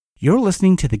You're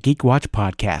listening to the Geek Watch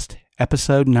Podcast,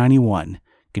 episode 91.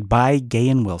 Goodbye,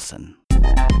 Gahan Wilson. This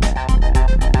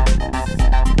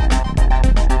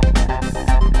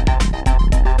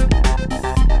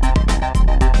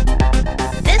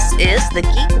is the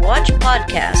Geek Watch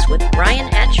Podcast with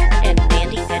Brian Hatcher and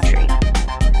Mandy Petrie.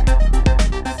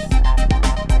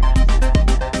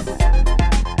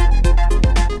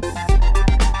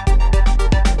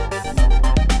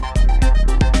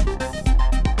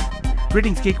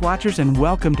 Greetings, Geek Watchers, and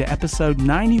welcome to episode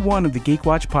 91 of the Geek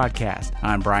Watch Podcast.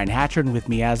 I'm Brian Hatcher, and with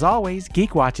me, as always,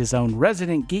 Geek Watch's own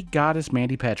resident geek goddess,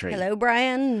 Mandy Petrie. Hello,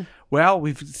 Brian. Well,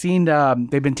 we've seen,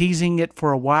 they've been teasing it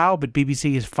for a while, but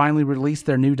BBC has finally released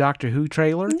their new Doctor Who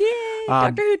trailer. Yay,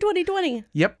 Doctor Who 2020.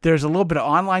 Yep, there's a little bit of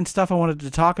online stuff I wanted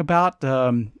to talk about,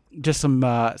 just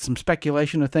some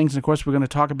speculation of things, and of course, we're going to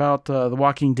talk about The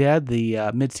Walking Dead,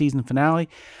 the mid-season finale.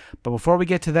 But before we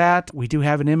get to that, we do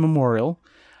have an in memorial.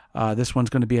 This one's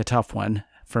going to be a tough one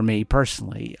for me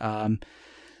personally.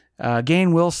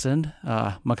 Gahan Wilson,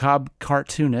 macabre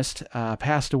cartoonist,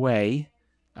 passed away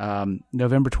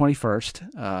November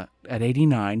 21st at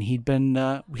 89. He'd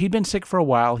been sick for a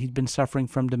while. He'd been suffering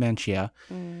from dementia,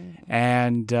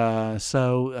 and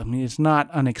so I mean it's not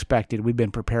unexpected. We've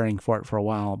been preparing for it for a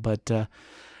while, but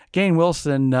Gahan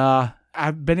Wilson.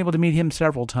 I've been able to meet him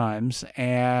several times,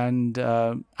 and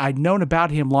I'd known about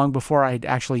him long before I'd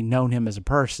actually known him as a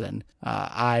person.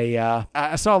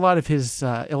 I saw a lot of his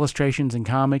illustrations and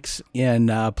comics in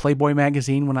Playboy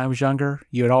magazine when I was younger.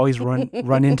 You would always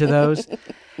run into those.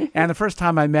 And the first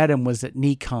time I met him was at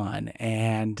Nikon,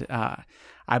 and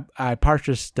I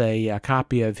purchased a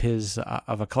copy of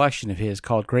a collection of his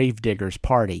called Gravedigger's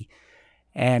Party,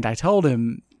 and I told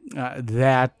him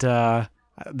that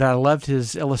I loved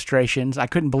his illustrations. I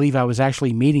couldn't believe I was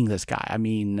actually meeting this guy. I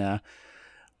remember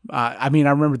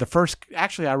the first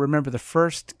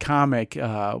comic,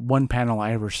 one panel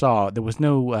I ever saw. There was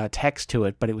no text to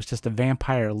it, but it was just a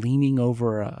vampire leaning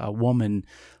over a woman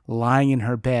lying in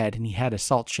her bed, and he had a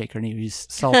salt shaker, and he was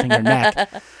salting her neck.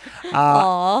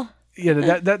 Aww.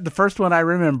 That the first one I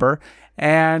remember.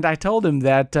 And I told him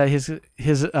that his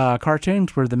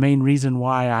cartoons were the main reason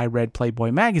why I read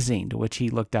Playboy magazine, to which he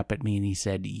looked up at me and he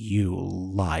said, "You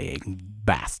lying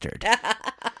bastard."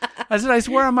 I said, "I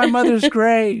swear on my mother's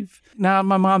grave." Now,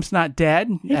 my mom's not dead.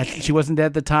 She wasn't dead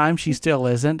at the time. She still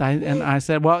isn't. I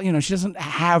said, well, she doesn't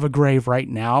have a grave right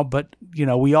now, but,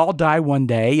 we all die one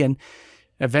day, and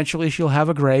eventually she'll have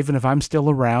a grave, and if I'm still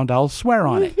around, I'll swear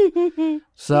on it.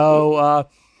 So,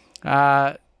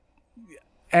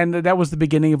 and that was the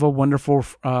beginning of a wonderful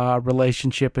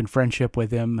relationship and friendship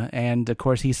with him. And, of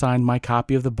course, he signed my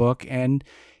copy of the book, and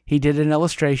he did an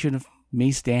illustration of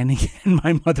me standing in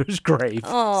my mother's grave.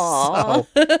 Aww.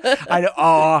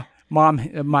 So,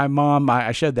 my mom,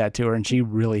 I showed that to her, and she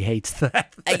really hates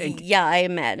that thing. Yeah, I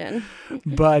imagine.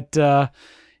 But,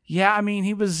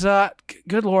 he was,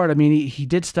 good Lord, he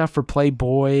did stuff for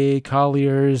Playboy,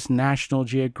 Collier's, National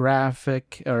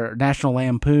Geographic, or National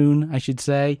Lampoon, I should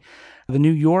say. The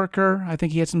New Yorker, I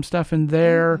think he had some stuff in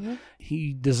there. Mm-hmm.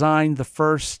 He designed the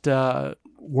first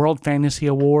World Fantasy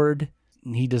Award.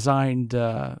 He designed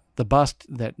the bust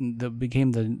that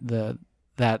became the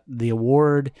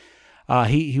award.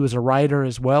 He was a writer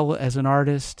as well as an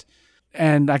artist.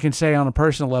 And I can say on a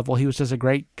personal level, he was just a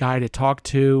great guy to talk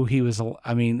to. He was,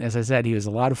 as I said, he was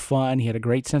a lot of fun. He had a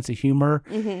great sense of humor,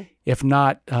 if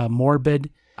not morbid.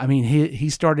 He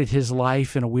started his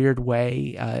life in a weird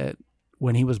way.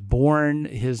 When he was born,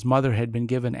 his mother had been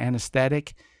given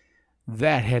anesthetic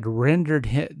that had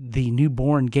rendered the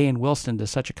newborn Gahan Wilson to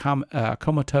such a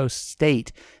comatose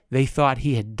state, they thought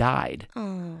he had died.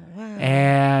 Oh, wow.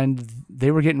 And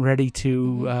they were getting ready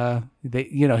to,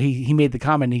 he made the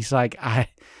comment, he's like,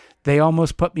 they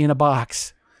almost put me in a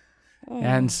box. Oh.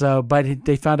 And so, but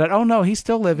they found out, oh no, he's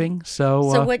still living.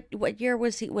 So what year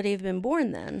would he have been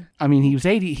born then? He's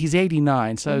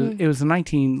 89, so it was the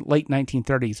late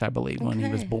 1930s, I believe, when he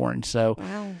was born. So,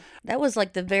 wow, that was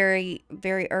like the very,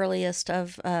 very earliest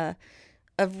of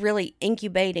really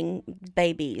incubating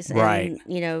babies, and right.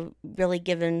 Really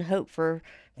giving hope for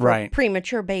right.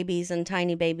 premature babies and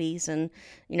tiny babies, and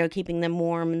keeping them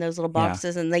warm in those little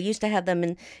boxes. Yeah. And they used to have them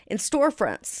in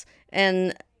storefronts.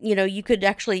 And, you could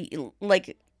actually,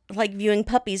 like viewing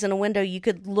puppies in a window, you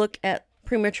could look at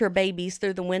premature babies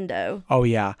through the window. Oh,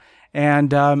 yeah.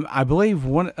 And I believe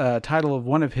one title of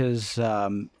one of his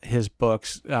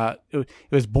books, it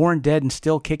was Born Dead and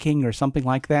Still Kicking or something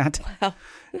like that. Wow.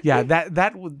 Yeah,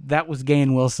 that was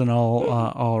Gahan Wilson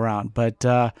all around. But,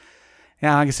 like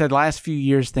I said, last few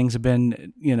years, things have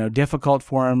been, difficult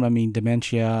for him.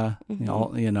 Dementia,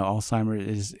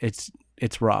 Alzheimer's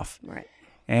it's rough. Right.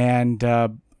 And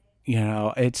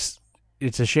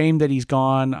it's a shame that he's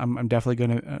gone. I'm definitely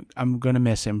gonna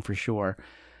miss him for sure.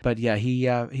 But yeah,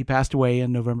 he passed away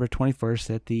on November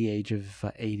 21st at the age of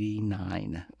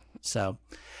 89. So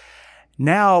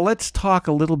now let's talk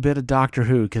a little bit of Doctor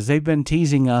Who, because they've been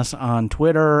teasing us on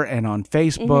Twitter and on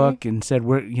Facebook and said,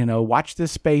 watch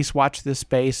this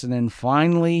space. And then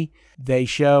finally they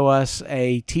show us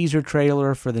a teaser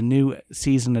trailer for the new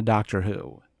season of Doctor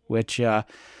Who, which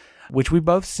we've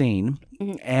both seen.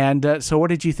 And so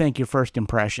what did you think, your first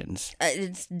impressions?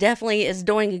 It's definitely is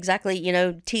doing exactly,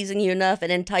 teasing you enough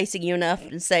and enticing you enough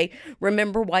to say,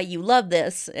 remember why you love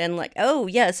this. And like, oh,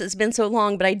 yes, it's been so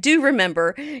long, but I do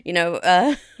remember,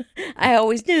 I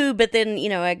always knew. But then,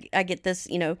 I get this,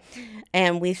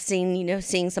 and we've seen,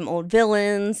 seeing some old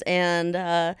villains and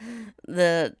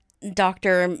the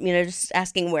doctor, just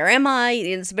asking, where am I?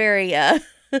 It's very,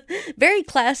 very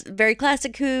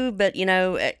classic Who, but,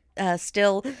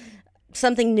 still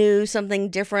something new, something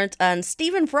different. And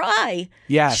Stephen Fry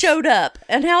showed up.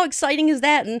 And how exciting is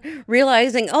that? And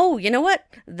realizing, oh, you know what?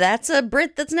 That's a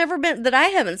Brit that I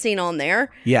haven't seen on there.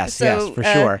 Yes, for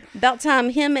sure. About time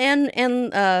him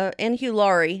and Hugh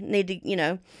Laurie need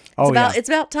to, it's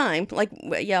about time. Like,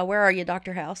 yeah, where are you,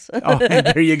 Dr. House? Oh,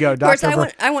 there you go. Of course,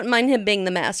 I wouldn't mind him being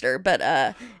the master, but,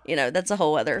 that's a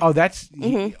whole other. Oh, that's,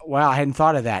 wow, I hadn't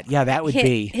thought of that. Yeah, that would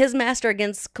be. His master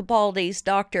against Capaldi's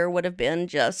doctor would have been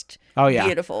just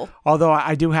beautiful. Although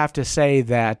I do have to say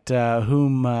that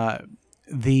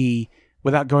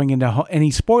without going into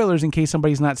any spoilers in case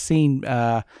somebody's not seen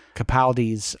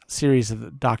Capaldi's series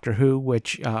of Doctor Who,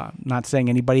 which not saying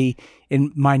anybody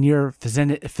in my near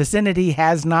vicinity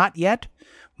has not yet,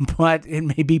 but it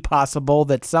may be possible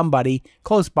that somebody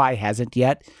close by hasn't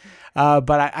yet. But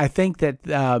I think that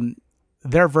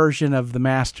their version of the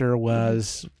Master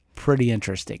was pretty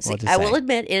interesting. I will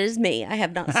admit it is me. I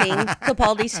have not seen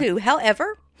Capaldi's Who.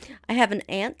 However, I have an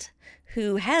aunt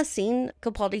who has seen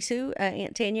Capaldi's Who,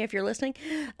 Aunt Tanya, if you're listening,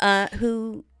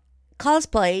 who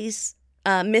cosplays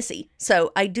Missy.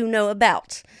 So I do know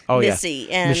about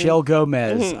Missy and Michelle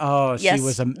Gomez. Oh, yes, she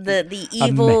was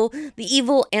the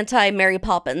evil anti-Mary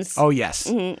Poppins. Oh yes,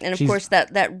 and of course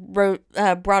that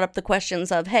brought up the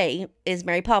questions of, hey, is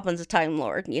Mary Poppins a Time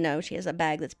Lord? She has a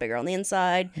bag that's bigger on the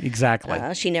inside.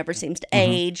 Exactly. She never seems to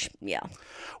age. Yeah.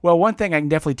 Well, one thing I can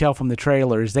definitely tell from the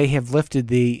trailers, they have lifted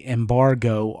the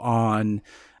embargo on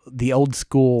the old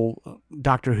school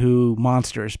Doctor Who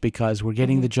monsters, because we're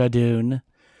getting the Jadoon,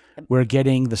 we're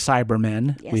getting the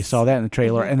Cybermen. Yes. We saw that in the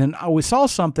trailer. And then we saw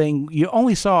something, you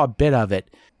only saw a bit of it,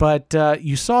 but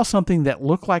you saw something that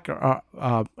looked like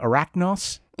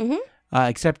Arachnos,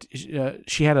 except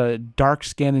she had a dark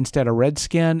skin instead of red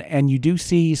skin, and you do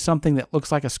see something that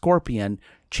looks like a scorpion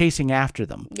chasing after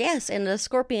them. Yes, and the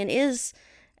scorpion is...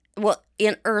 Well,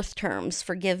 in Earth terms,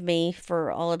 forgive me for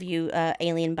all of you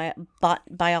alien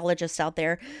biologists out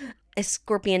there, a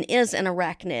scorpion is an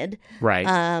arachnid.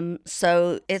 Right.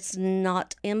 So it's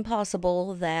not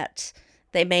impossible that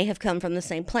they may have come from the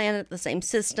same planet, the same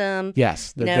system.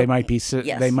 Yes, they might be.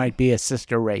 They might be a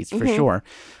sister race for sure.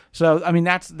 So I mean,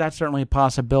 that's certainly a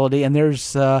possibility. And there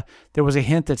was a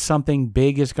hint that something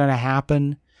big is going to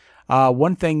happen.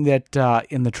 One thing that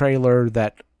in the trailer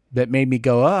that made me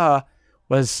go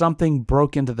was something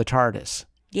broke into the TARDIS.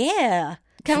 Yeah.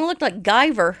 Kind of looked like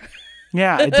Guyver.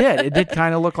 Yeah, it did. It did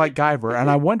kind of look like Guyver. And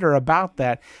I wonder about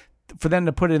that, for them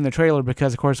to put it in the trailer,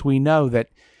 because, of course, we know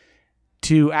that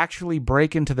to actually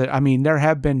break into there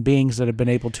have been beings that have been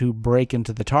able to break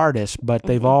into the TARDIS, but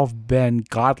they've all been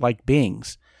godlike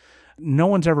beings. No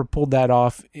one's ever pulled that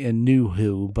off in New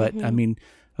Who, but,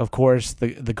 of course,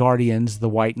 the Guardians, the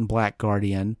white and black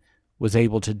Guardian, was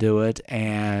able to do it,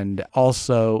 and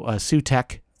also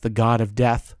Sutek, the god of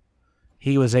death,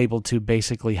 he was able to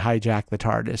basically hijack the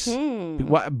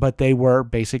TARDIS. But they were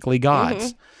basically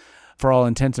gods for all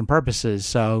intents and purposes.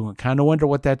 So kind of wonder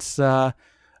what that's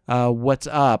what's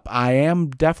up. I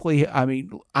am definitely,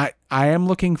 I am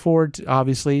looking forward to,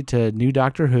 obviously, to new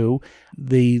Doctor Who.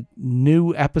 The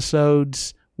new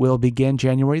episodes will begin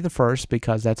January the 1st,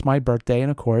 because that's my birthday,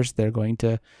 and of course they're going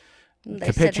to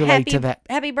capitulate to that.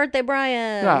 Happy birthday,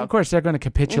 Brian. Yeah, of course they're going to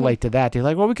capitulate to that. They're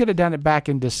like, well, we could have done it back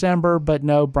in December, but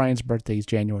no, Brian's birthday is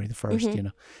January the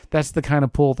 1st. That's the kind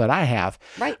of pull that I have.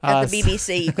 Right, at the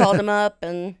BBC. You called him up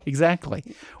and... Exactly.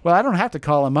 Well, I don't have to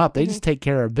call him up. They just take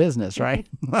care of business, right?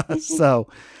 So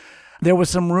there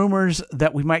was some rumors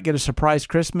that we might get a surprise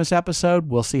Christmas episode.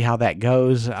 We'll see how that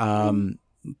goes.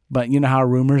 But you know how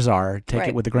rumors are. Take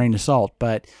it with a grain of salt.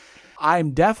 But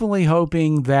I'm definitely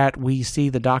hoping that we see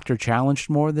the Doctor challenged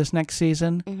more this next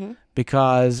season,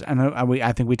 because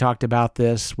I think we talked about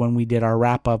this when we did our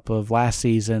wrap-up of last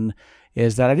season.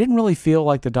 is that I didn't really feel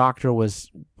like the Doctor was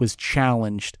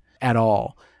challenged at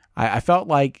all. I felt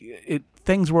like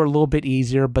things were a little bit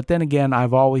easier, but then again,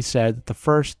 I've always said that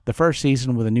the first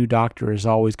season with a new Doctor is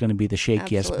always going to be the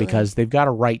shakiest. Absolutely. Because they've got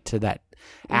to write to that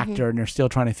actor, and they're still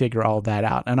trying to figure all that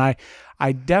out. And I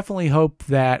definitely hope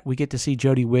that we get to see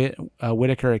Jodie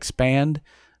Whittaker expand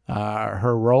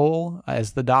her role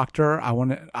as the Doctor.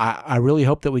 I really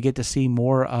hope that we get to see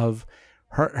more of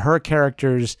her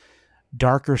character's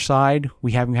darker side.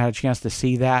 We haven't had a chance to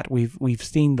see that. We've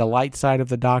seen the light side of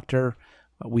the Doctor.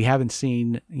 We haven't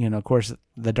seen, of course,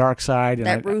 the dark side and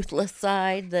that ruthless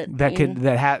side that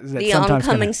the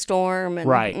oncoming storm. And,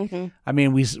 right. Mm-hmm. I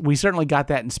mean, we certainly got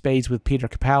that in spades with Peter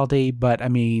Capaldi, but I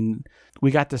mean,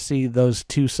 we got to see those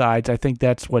two sides. I think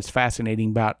that's what's fascinating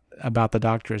about the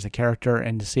Doctor as a character,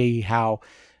 and to see how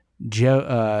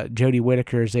Jodie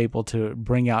Whittaker is able to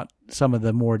bring out some of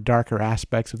the more darker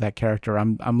aspects of that character.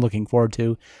 I'm looking forward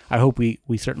to. I hope we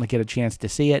certainly get a chance to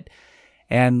see it.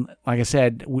 And like I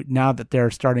said, now that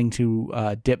they're starting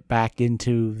to dip back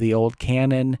into the old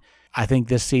canon, I think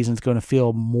this season's going to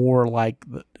feel more like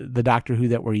the Doctor Who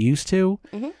that we're used to,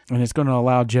 and it's going to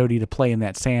allow Jodie to play in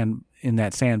that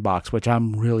sandbox, which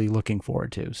I'm really looking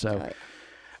forward to. So,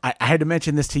 I had to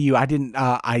mention this to you.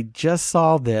 I just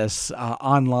saw this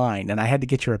online, and I had to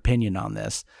get your opinion on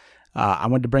this. I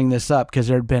wanted to bring this up because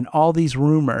there had been all these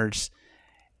rumors,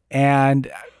 and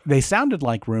they sounded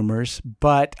like rumors,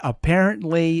 but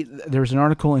apparently there was an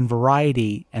article in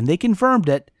Variety, and they confirmed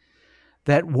it,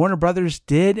 that Warner Brothers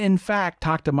did, in fact,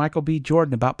 talk to Michael B.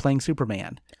 Jordan about playing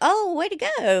Superman. Oh, way to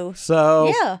go.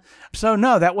 So, yeah. So,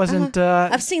 no, that wasn't...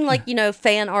 I've seen,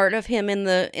 fan art of him in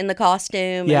the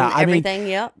costume and everything,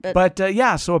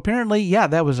 so apparently,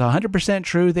 that was 100%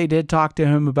 true. They did talk to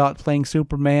him about playing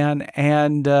Superman,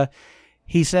 and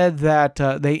he said that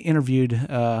they interviewed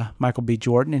Michael B.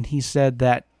 Jordan, and he said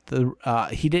that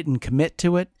he didn't commit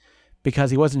to it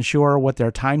because he wasn't sure what their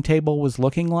timetable was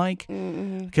looking like.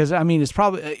 Because I mean,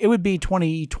 it would be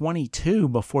 2022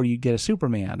 before you get a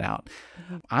Superman out.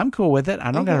 I'm cool with it.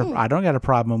 I don't got a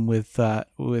problem with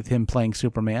him playing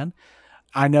Superman.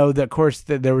 I know that, of course,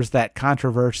 there was that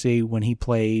controversy when he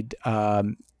played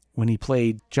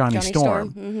Johnny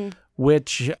Storm,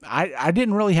 which I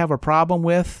didn't really have a problem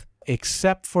with,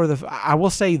 except for I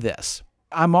will say this.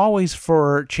 I'm always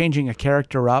for changing a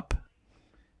character up,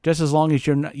 just as long as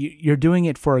you're doing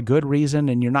it for a good reason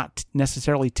and you're not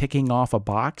necessarily ticking off a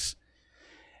box.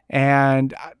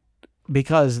 And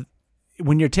because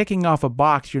when you're ticking off a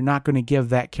box, you're not going to give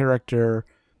that character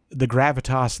the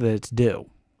gravitas that it's due,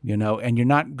 and you're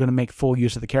not going to make full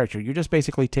use of the character. You're just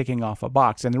basically ticking off a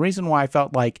box. And the reason why I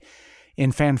felt like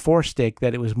in Fan Four Stick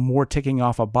that it was more ticking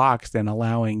off a box than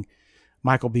allowing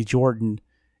Michael B. Jordan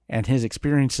and his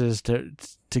experiences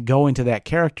to go into that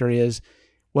character is,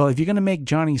 well, if you're going to make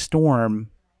Johnny Storm,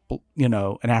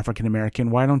 an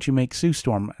African-American, why don't you make Sue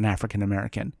Storm an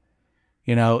African-American?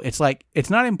 It's like, it's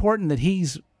not important that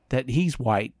he's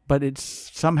white, but it's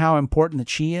somehow important that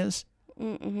she is,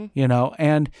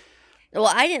 and... Well,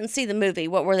 I didn't see the movie.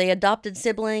 What, were they adopted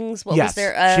siblings? What was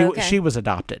their... she was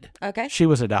adopted. Okay. She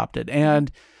was adopted.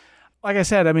 And like I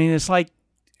said, I mean, it's like,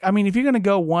 if you're going to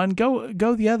go one, go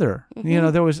the other.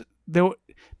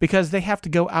 Because they have to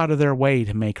go out of their way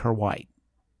to make her white.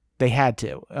 They had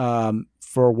to,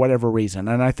 for whatever reason.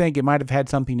 And I think it might have had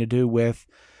something to do with,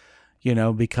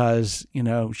 because,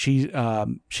 she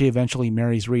eventually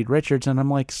marries Reed Richards. And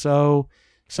I'm like, so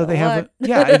they have,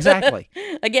 exactly.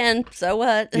 Again, so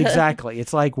what? Exactly.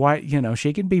 It's like, why,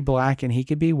 she can be black and he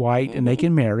can be white and they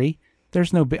can marry.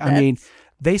 There's no,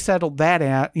 they settled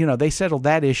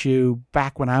that issue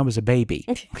back when I was a baby.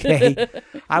 Okay.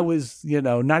 I was,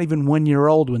 not even 1 year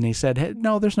old when they said, hey,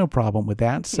 no, there's no problem with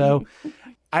that. So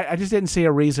I just didn't see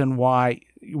a reason why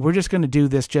we're just going to do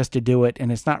this just to do it.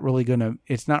 And it's not really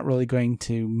going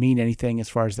to mean anything as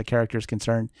far as the character is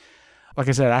concerned. Like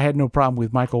I said, I had no problem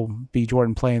with Michael B.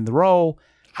 Jordan playing the role.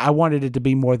 I wanted it to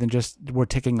be more than just we're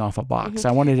ticking off a box.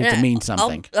 I wanted it to mean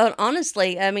something.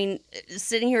 Honestly,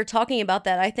 sitting here talking about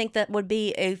that, I think that would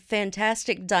be a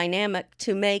fantastic dynamic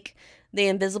to make the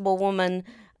Invisible Woman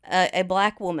a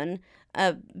black woman,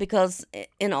 because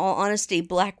in all honesty,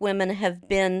 black women have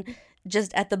been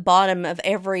just at the bottom of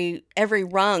every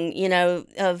rung,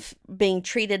 of being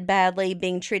treated badly,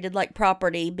 being treated like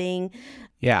property, being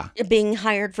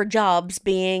hired for jobs,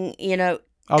 being,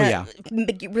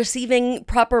 receiving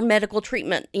proper medical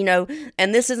treatment,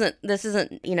 and this isn't,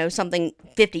 something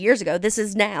 50 years ago. This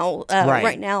is now,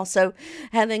 right now. So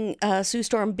having Sue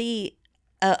Storm be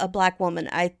a black woman,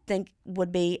 I think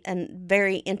would be a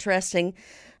very interesting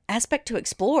aspect to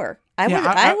explore. I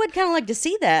would kind of like to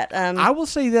see that. I will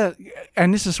say that,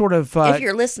 and this is sort of if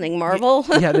you're listening, Marvel.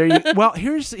 Well,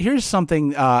 here's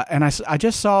something, and I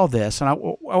just saw this, and I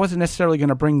wasn't necessarily going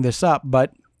to bring this up,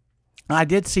 but I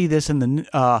did see this in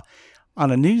the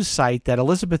on a news site that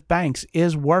Elizabeth Banks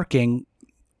is working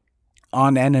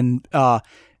on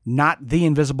not the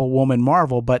Invisible Woman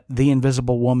Marvel, but the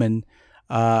Invisible Woman.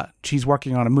 She's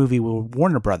working on a movie with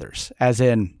Warner Brothers, as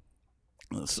in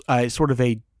sort of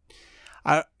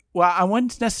I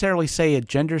wouldn't necessarily say a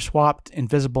gender-swapped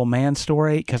Invisible Man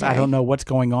story, because I don't know what's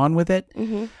going on with it.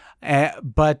 Mm-hmm.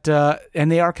 But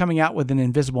they are coming out with an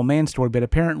Invisible Man story, but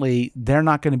apparently they're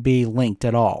not going to be linked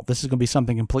at all. This is going to be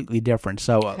something completely different.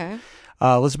 So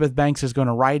Elizabeth Banks is going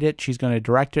to write it. She's going to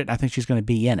direct it. And I think she's going to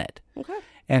be in it. Okay.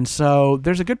 And so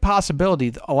there's a good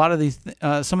possibility. A lot of these,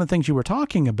 some of the things you were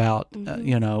talking about,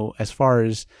 as far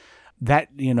as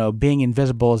that, being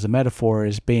invisible as a metaphor,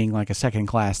 as being like a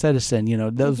second-class citizen,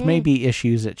 those may be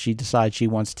issues that she decides she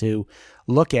wants to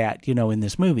look at, in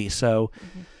this movie. So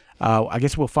I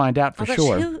guess we'll find out for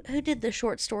sure. Who did the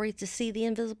short story To See the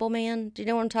Invisible Man? Do you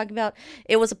know what I'm talking about?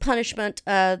 It was a punishment.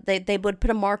 They would put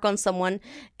a mark on someone,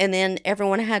 and then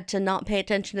everyone had to not pay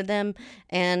attention to them,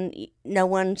 and no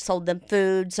one sold them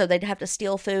food, so they'd have to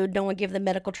steal food. No one gave them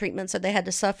medical treatment, so they had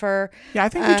to suffer. Yeah, I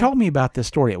think you told me about this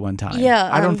story at one time. Yeah,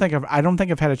 I don't think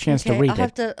I've had a chance to read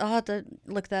it. I'll have to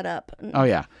look that up. Oh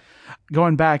yeah,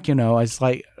 going back, it's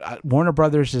like Warner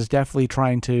Brothers is definitely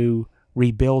trying to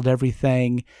rebuild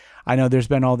everything. I know there's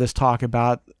been all this talk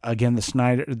about, again,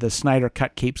 the Snyder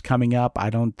cut keeps coming up. I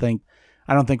don't think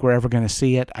we're ever going to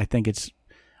see it. I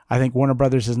think Warner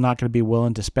Brothers is not going to be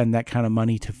willing to spend that kind of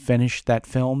money to finish that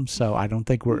film. So I don't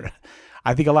think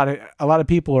I think a lot of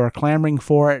people are clamoring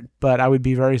for it, but I would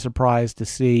be very surprised to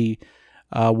see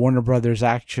Warner Brothers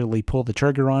actually pull the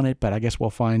trigger on it. But I guess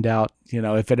we'll find out,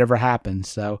 if it ever happens.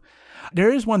 So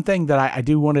there is one thing that I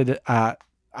did want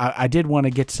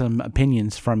to get some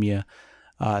opinions from you.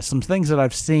 Some things that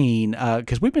I've seen,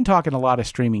 because we've been talking a lot of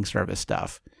streaming service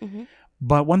stuff. Mm-hmm.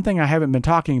 But one thing I haven't been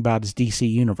talking about is DC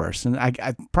Universe. And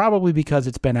I probably because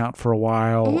it's been out for a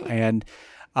while. Mm-hmm. And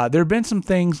there have been some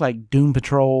things like Doom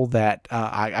Patrol that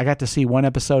I got to see one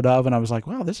episode of, and I was like,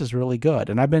 wow, this is really good.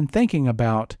 And I've been thinking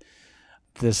about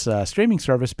this streaming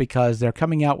service because they're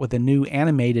coming out with a new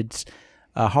animated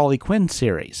Harley Quinn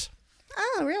series.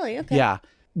 Oh, really? Okay. Yeah,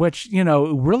 which,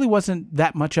 really wasn't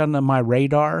that much on my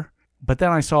radar. But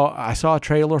then I saw a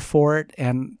trailer for it,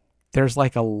 and there's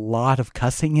like a lot of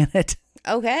cussing in it.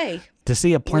 Okay. To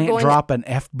see a plant drop an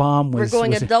F-bomb was... We're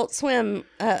going Adult Swim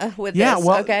with this. Yeah,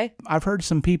 well, okay. I've heard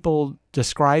some people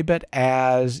describe it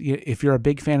as, if you're a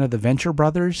big fan of the Venture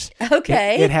Brothers,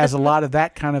 okay, it has a lot of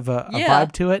that kind of a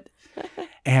vibe to it.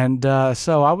 And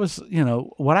so I was,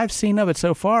 what I've seen of it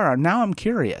so far, now I'm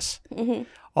curious. Mm-hmm.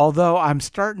 Although I'm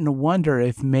starting to wonder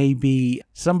if maybe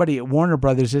somebody at Warner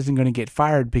Brothers isn't going to get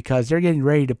fired because they're getting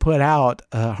ready to put out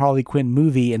a Harley Quinn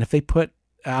movie. And if they put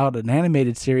out an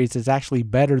animated series that's actually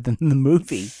better than the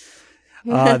movie,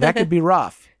 that could be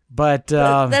rough. But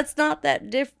that's not that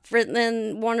different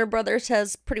than Warner Brothers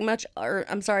has pretty much,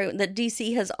 that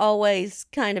DC has always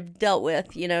kind of dealt with.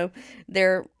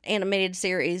 Their animated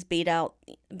series beat out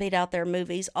their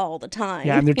movies all the time.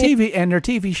 Yeah, and their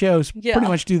TV shows pretty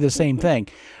much do the same thing.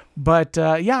 But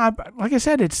like I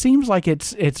said, it seems like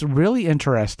it's really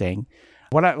interesting.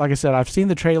 Like I said, I've seen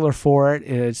the trailer for it.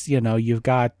 It's you've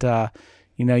got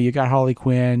Harley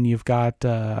Quinn, you've got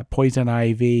Poison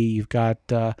Ivy, you've got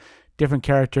different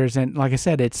characters, and like I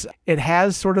said, it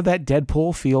has sort of that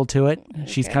Deadpool feel to it. Okay.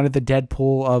 She's kind of the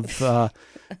Deadpool of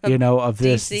of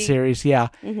this series, yeah.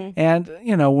 Mm-hmm. And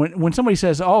when somebody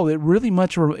says, "Oh, it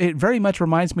very much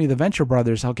reminds me of the Venture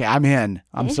Brothers," okay, I'm in.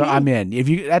 I'm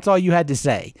in. That's all you had to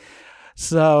say.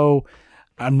 So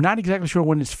I'm not exactly sure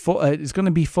when it's going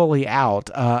to be fully out.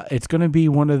 It's going to be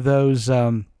one of those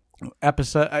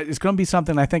episodes. It's going to be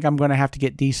something I think I'm going to have to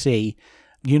get DC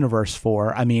Universe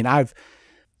for. I mean,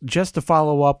 just to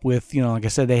follow up with, like I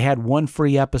said, they had one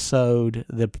free episode,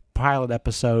 the pilot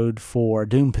episode for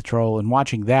Doom Patrol, and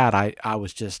watching that, I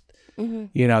was just,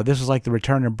 this was like the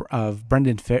return of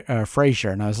Brendan Fraser,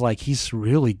 and I was like, he's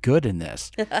really good in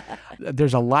this.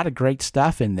 There's a lot of great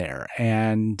stuff in there,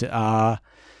 and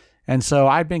so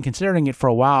I've been considering it for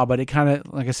a while, but it kind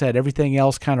of, like I said, everything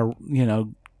else kind of,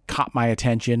 caught my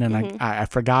attention, and I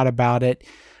forgot about it.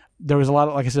 There was a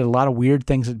lot of weird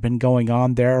things that had been going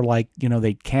on there. Like,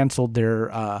 they canceled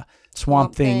their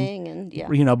Swamp Thing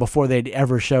and, before they'd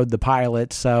ever showed the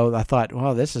pilot. So I thought,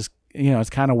 well, this is, it's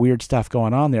kind of weird stuff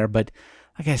going on there. But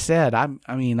like I said, I'm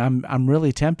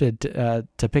really tempted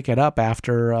to pick it up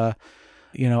after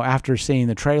after seeing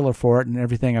the trailer for it and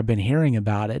everything I've been hearing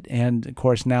about it. And of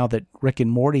course, now that Rick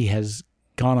and Morty has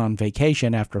gone on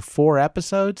vacation after 4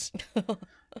 episodes,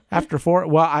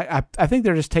 I think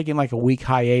they're just taking like a week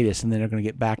hiatus and then they're going to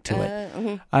get back to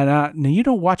it. And now you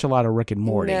don't watch a lot of Rick and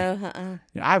Morty. No,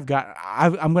 I'm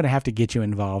going to have to get you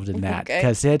involved in that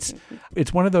because it's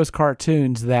one of those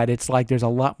cartoons that it's like there's a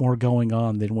lot more going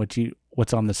on than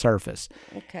what's on the surface.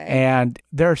 Okay. And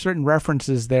there are certain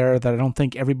references there that I don't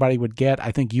think everybody would get.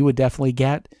 I think you would definitely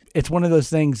get. It's one of those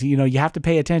things, you have to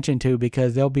pay attention to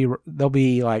because there'll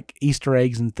be like Easter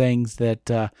eggs and things that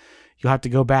you'll have to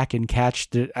go back and catch.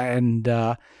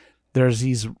 There's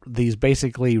these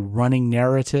basically running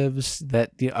narratives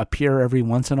that appear every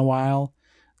once in a while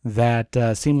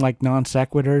that seem like non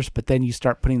sequiturs, but then you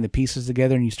start putting the pieces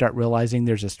together and you start realizing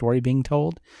there's a story being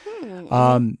told.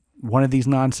 One of these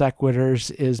non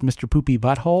sequiturs is Mr. Poopy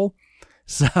Butthole.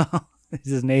 So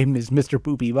his name is Mr.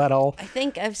 Poopy Butthole. I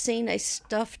think I've seen a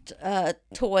stuffed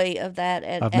toy of that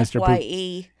at Mr.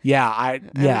 FYE.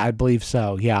 I believe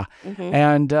so. Yeah.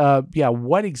 And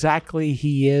what exactly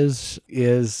he is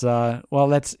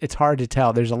it's hard to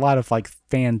tell. There's a lot of like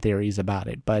fan theories about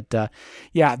it, but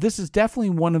this is definitely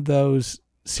one of those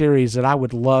series that I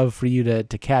would love for you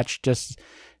to catch just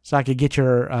so I could get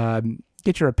your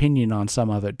opinion on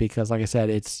some of it because, like I said,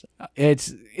 it's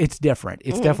different.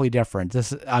 It's definitely different.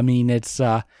 It's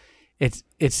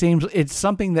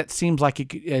something that seems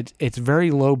like it's very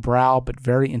lowbrow but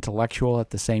very intellectual at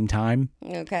the same time.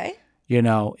 Okay.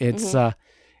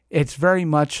 It's very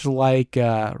much like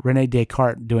Rene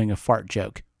Descartes doing a fart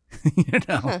joke.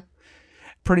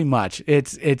 Pretty much.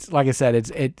 It's like I said.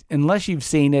 It's unless you've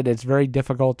seen it, it's very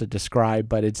difficult to describe.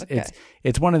 But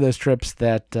it's one of those trips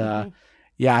that.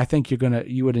 I think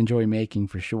you would enjoy making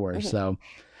for sure. So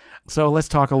let's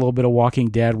talk a little bit of Walking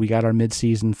Dead. We got our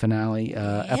mid-season finale,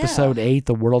 episode 8,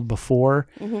 The World Before.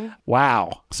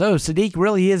 Wow. So Sadiq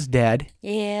really is dead.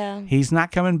 Yeah. He's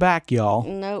not coming back, y'all.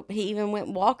 Nope. He even went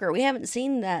walker. We haven't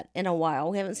seen that in a while.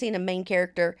 We haven't seen a main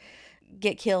character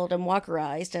get killed and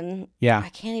walkerized. And I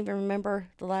can't even remember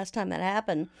the last time that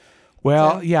happened.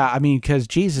 Well, because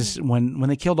Jesus, when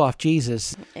they killed off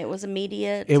Jesus, it was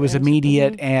immediate.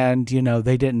 And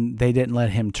they didn't let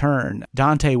him turn.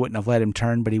 Dante wouldn't have let him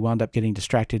turn, but he wound up getting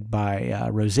distracted by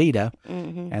Rosita,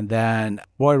 and then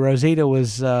Rosita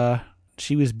was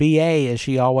she was BA as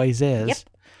she always is,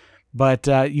 but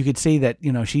you could see that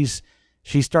she's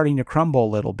starting to crumble a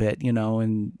little bit,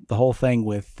 and the whole thing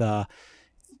with.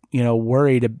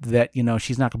 Worried that,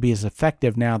 she's not going to be as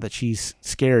effective now that she's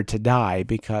scared to die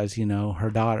because, her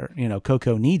daughter,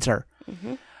 Coco needs her.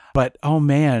 But, oh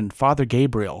man, Father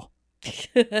Gabriel,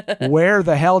 where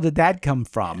the hell did that come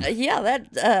from?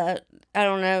 I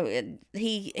don't know.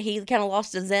 He kind of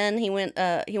lost his zen. He went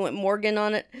Morgan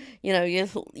on it.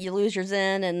 You lose your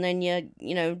zen and then you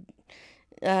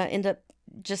end up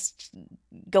just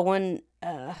going,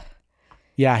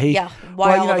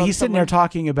 he's sitting there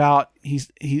talking about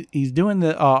he's doing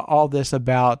all this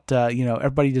about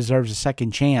everybody deserves a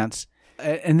second chance,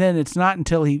 and then it's not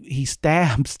until he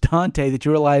stabs Dante that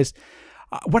you realize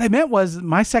what I meant was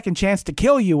my second chance to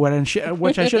kill you,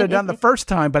 which I should have done the first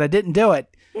time, but I didn't do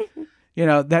it.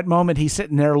 That moment he's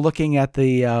sitting there looking at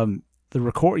the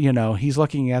record. He's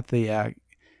looking at the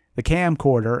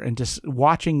camcorder and just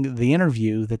watching the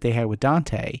interview that they had with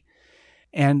Dante.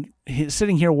 And he's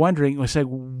sitting here wondering, was like,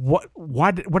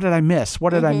 what did I miss? What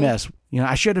did I miss?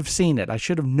 I should have seen it. I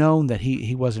should have known that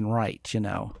he wasn't right,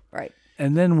 Right.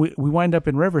 And then we wind up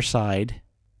in Riverside.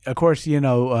 Of course,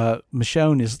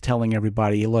 Michonne is telling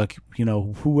everybody, look,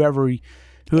 whoever she's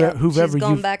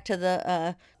going back to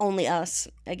the only us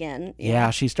again. Yeah,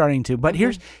 she's starting to. But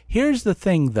here's the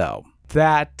thing, though,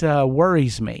 that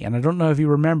worries me. And I don't know if you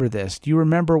remember this. Do you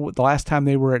remember the last time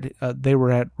they were at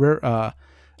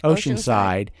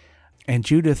Oceanside, and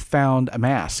Judith found a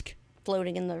mask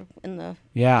floating in the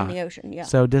ocean. Yeah.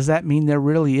 So does that mean there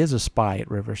really is a spy at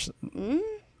Riverside?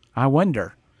 I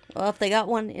wonder. Well, if they got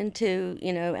one into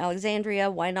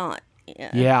Alexandria, why not?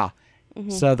 Yeah.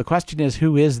 So the question is,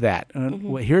 who is that?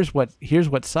 Here's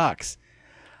what sucks.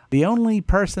 The only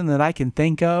person that I can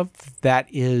think of that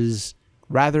is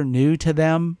rather new to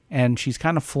them, and she's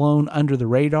kind of flown under the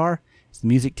radar. It's the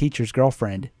music teacher's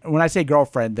girlfriend. When I say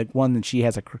girlfriend, the one that she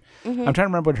has I'm trying to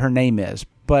remember what her name is,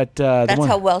 but that's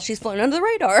how well she's flown under the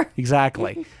radar.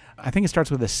 Exactly. I think it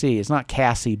starts with a C. It's not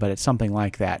Cassie, but it's something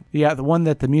like that. Yeah, the one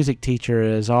that the music teacher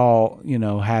is all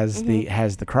has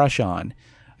the crush on.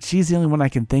 She's the only one I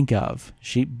can think of.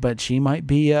 She might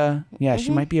be she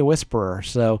might be a whisperer.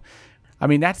 So, I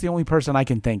mean, that's the only person I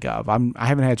can think of. I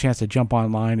haven't had a chance to jump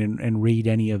online and read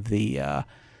any of the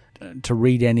to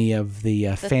read any of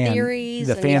the fan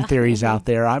theories out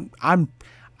there.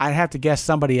 I'd have to guess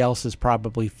somebody else has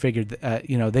probably figured,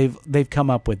 they've come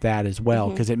up with that as well,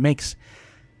 because it makes,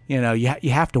 you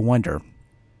have to wonder.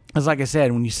 Because like I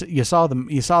said, when you saw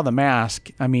the mask,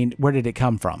 I mean, where did it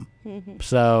come from?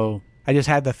 So I just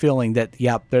had the feeling that,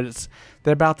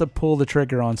 they're about to pull the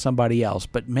trigger on somebody else.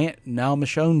 But man, now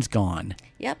Michonne's gone.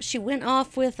 Yep, she went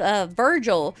off with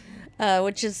Virgil,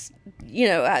 which is,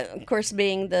 of course,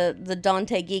 being the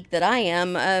Dante geek that I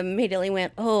am, immediately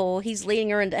went, oh, he's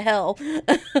leading her into hell.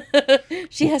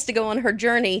 She has to go on her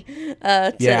journey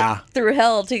through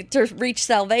hell to reach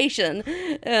salvation.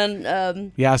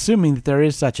 And assuming that there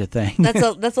is such a thing.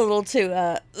 that's a little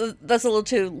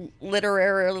too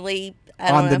literarily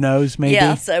on the nose, maybe.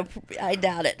 Yeah, so I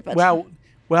doubt it. But. Well,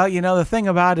 the thing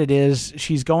about it is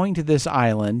she's going to this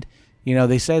island.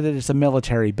 They say that it's a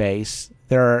military base.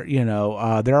 There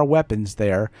are weapons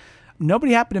there.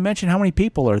 Nobody happened to mention how many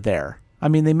people are there. I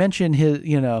mean, they mentioned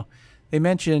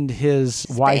his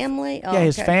wife, family. Oh,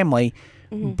 his family,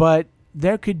 but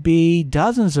there could be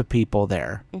dozens of people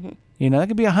there. There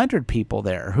could be 100 people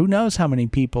there. Who knows how many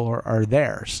people are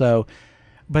there? So,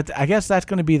 but I guess that's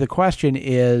going to be the question.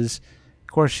 Is,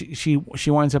 of course, she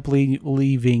winds up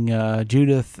leaving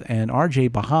Judith and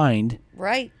RJ behind,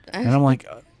 right? And I'm like,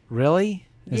 really?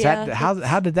 Is that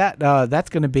how did that? That's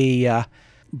going to be,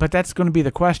 but that's going to be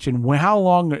the question. How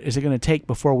long is it going to take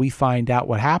before we find out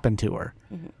what happened to her,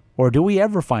 or do we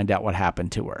ever find out what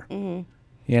happened to her?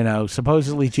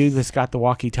 Supposedly Judith's got the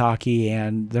walkie-talkie,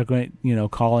 and they're going,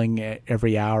 calling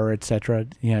every hour, etc.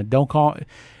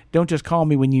 Don't just call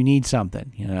me when you need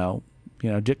something.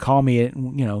 Just call me,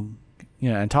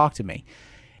 and talk to me.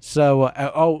 So,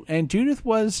 and Judith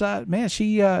was,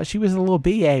 she was a little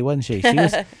BA, wasn't she?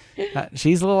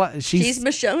 She was, she's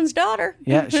Michonne's daughter.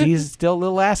 Yeah, she's still a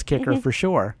little ass kicker for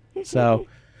sure. So,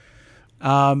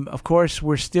 of course,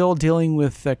 we're still dealing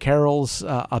with Carol's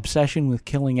obsession with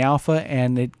killing Alpha,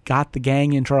 and it got the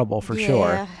gang in trouble for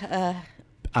sure.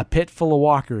 A pit full of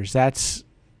walkers. That's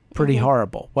pretty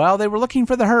horrible. Well, they were looking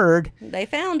for the herd. They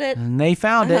found it. And they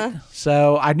found it.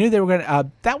 So I knew they were going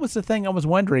to... that was the thing I was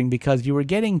wondering, because you were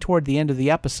getting toward the end of the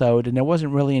episode, and there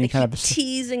wasn't really any kind of...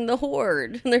 teasing the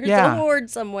horde. There's a horde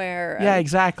somewhere. Yeah,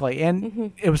 exactly.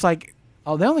 And it was like,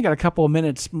 they only got a couple of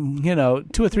minutes, 2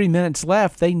 or 3 minutes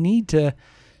left. They need to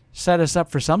set us up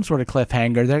for some sort of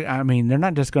cliffhanger. They're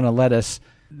not just going to let us...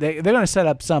 They're going to set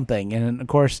up something, and of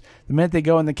course, the minute they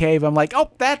go in the cave, I'm like,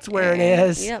 "Oh, that's where it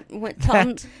is." Yep,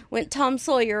 went Tom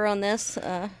Sawyer on this.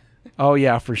 Oh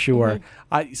yeah, for sure.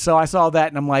 So I saw that,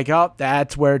 and I'm like, "Oh,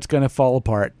 that's where it's going to fall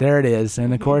apart." There it is,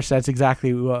 and of course, that's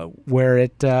exactly where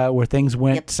things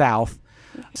went south.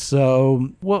 So,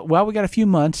 well, we got a few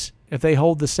months. If they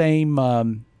hold the same,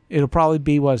 it'll probably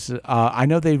be I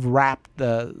know they've wrapped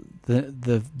the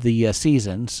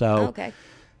season, so. Okay.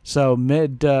 So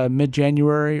mid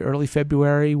January, early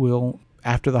February,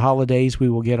 after the holidays, we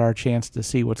will get our chance to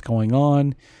see what's going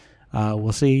on.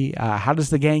 We'll see how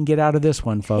does the gang get out of this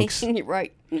one, folks.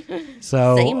 Right.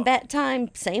 So same bat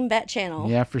time, same bat channel.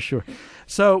 Yeah, for sure.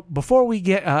 So before we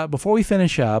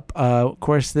finish up, of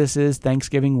course, this is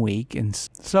Thanksgiving week, and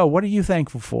so what are you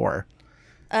thankful for?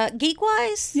 Geek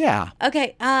wise? Yeah.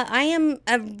 Okay.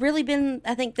 I've really been.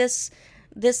 I think this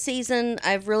season,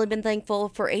 I've really been thankful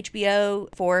for HBO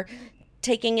for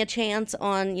taking a chance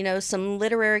on, some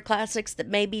literary classics that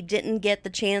maybe didn't get the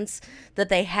chance that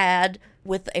they had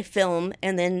with a film,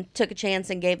 and then took a chance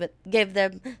and gave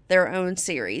them their own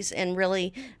series, and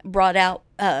really brought out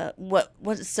what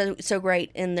was so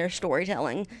great in their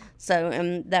storytelling.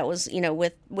 So that was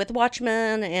with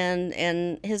Watchmen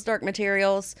and His Dark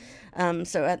Materials.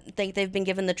 So I think they've been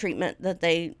given the treatment that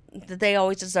they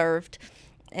always deserved.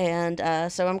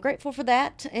 And so I'm grateful for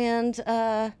that, and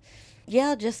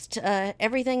just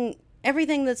everything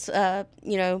that's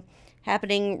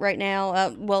happening right now.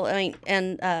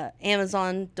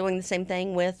 Amazon doing the same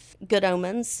thing with Good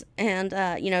Omens, and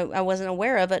I wasn't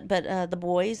aware of it, but The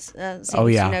Boys seems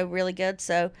really good.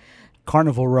 So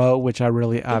Carnival Row, which I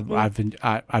really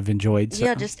I've enjoyed. So.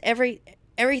 Yeah, just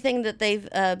everything that they've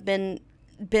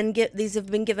these have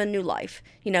been given new life.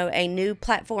 A new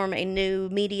platform, a new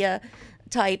media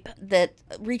type that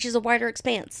reaches a wider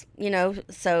expanse,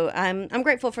 so I'm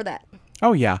grateful for that.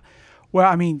 Oh yeah. Well,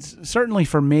 I mean, certainly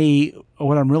for me,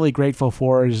 what I'm really grateful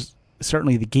for is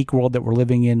certainly the geek world that we're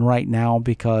living in right now,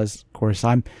 because of course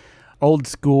I'm old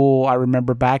school. I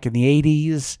remember back in the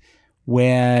 80s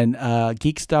when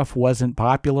geek stuff wasn't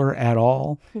popular at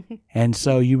all. And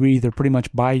so you were either pretty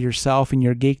much by yourself in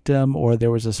your geekdom, or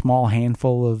there was a small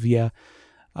handful of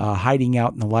hiding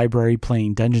out in the library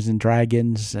playing Dungeons and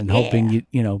Dragons and hoping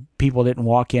people didn't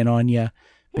walk in on you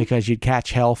because you'd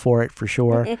catch hell for it for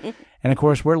sure. And of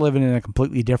course, we're living in a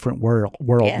completely different world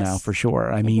now for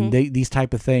sure. I mean, these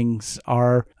type of things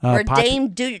are or Dame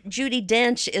Judi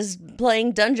Dench is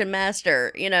playing Dungeon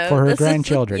Master, for her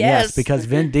grandchildren. Yes, because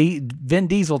Vin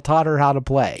Diesel taught her how to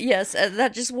play. Yes,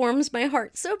 that just warms my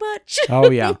heart so much.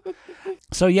 Oh yeah.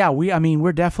 So yeah,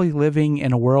 we're definitely living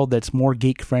in a world that's more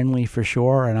geek friendly for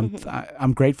sure, and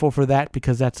I'm grateful for that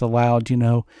because that's allowed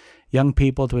young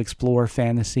people to explore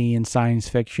fantasy and science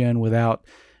fiction without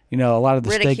a lot of the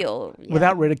ridicule,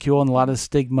 without ridicule and a lot of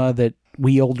stigma that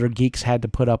we older geeks had to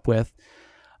put up with.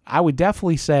 I would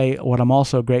definitely say what I'm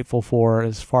also grateful for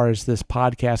as far as this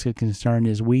podcast is concerned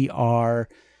is we are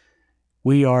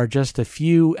just a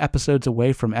few episodes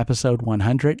away from episode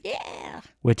 100. Yeah.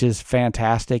 Which is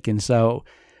fantastic. And so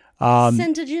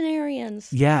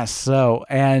centenarians. Yes. So,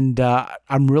 and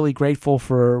I'm really grateful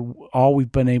for all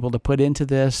we've been able to put into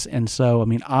this. And so,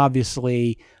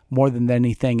 obviously, more than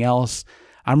anything else,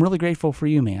 I'm really grateful for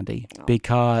you, Mandy,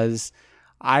 because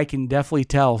I can definitely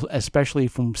tell, especially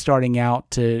from starting out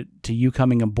to you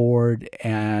coming aboard,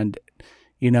 and,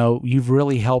 you've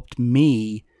really helped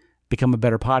me become a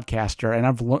better podcaster. And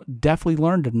I've definitely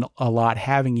learned a lot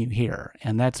having you here.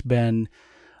 And that's been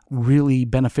really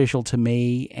beneficial to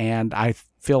me. And I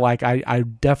feel like I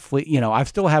definitely, I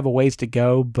still have a ways to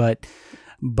go, but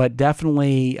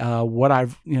definitely what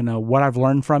I've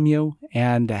learned from you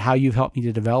and how you've helped me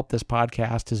to develop this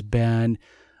podcast has been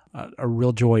a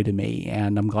real joy to me.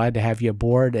 And I'm glad to have you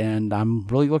aboard, and I'm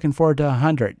really looking forward to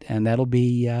 100, and that'll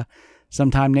be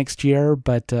sometime next year.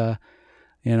 But,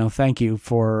 thank you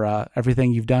for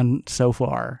everything you've done so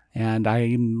far. And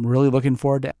I'm really looking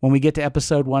forward to when we get to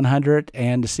episode 100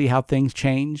 and to see how things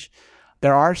change.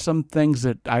 There are some things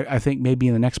that I think maybe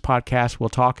in the next podcast we'll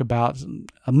talk about,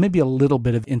 maybe a little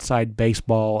bit of inside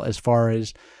baseball as far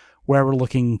as where we're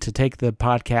looking to take the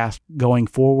podcast going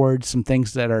forward, some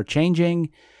things that are changing,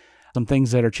 some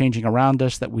things that are changing around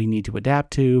us that we need to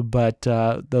adapt to, but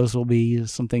those will be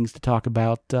some things to talk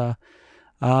about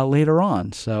later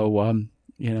on. So,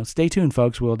 stay tuned,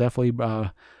 folks. We'll definitely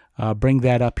bring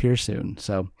that up here soon.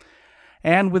 So,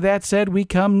 and with that said, we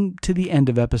come to the end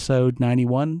of episode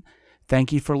 91.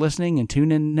 Thank you for listening, and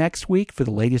tune in next week for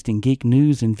the latest in geek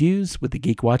news and views with the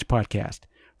Geek Watch podcast.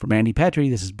 For Mandy Petrie,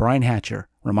 this is Brian Hatcher,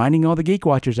 reminding all the Geek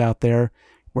Watchers out there,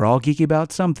 we're all geeky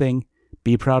about something.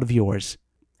 Be proud of yours.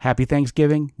 Happy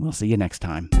Thanksgiving. We'll see you next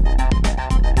time.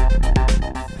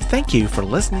 Thank you for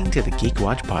listening to the Geek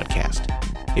Watch podcast.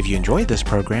 If you enjoyed this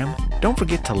program, don't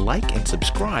forget to like and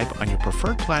subscribe on your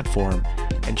preferred platform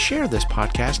and share this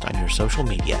podcast on your social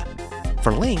media.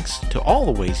 For links to all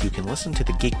the ways you can listen to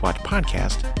the Geek Watch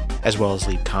podcast, as well as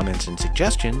leave comments and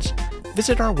suggestions,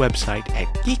 visit our website at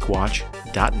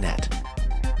geekwatch.net.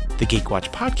 The Geek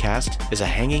Watch podcast is a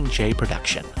Hanging J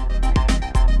production.